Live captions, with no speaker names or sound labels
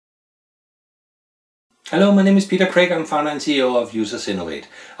Hello, my name is Peter Kragh. I'm founder and CEO of UsersInnovate.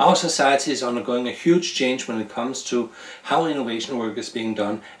 Our society is undergoing a huge change when it comes to how innovation work is being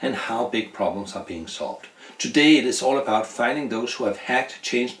done and how big problems are being solved. Today it is all about finding those who have hacked,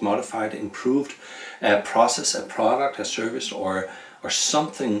 changed, modified, improved a process, a product, a service or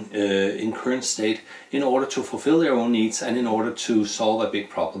something in current state in order to fulfill their own needs and in order to solve a big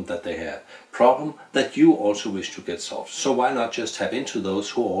problem that they have. Problem that you also wish to get solved. So why not just tap into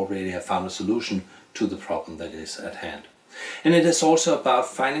those who already have found a solution to the problem that is at hand. And it is also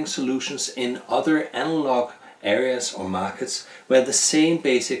about finding solutions in other analog areas or markets where the same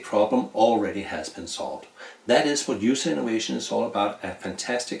basic problem already has been solved. That is what user innovation is all about, a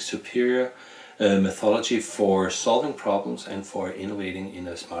fantastic, superior methodology for solving problems and for innovating in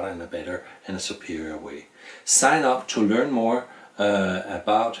a smarter and a better and a superior way. Sign up to learn more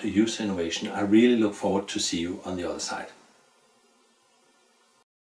about user innovation. I really look forward to see you on the other side.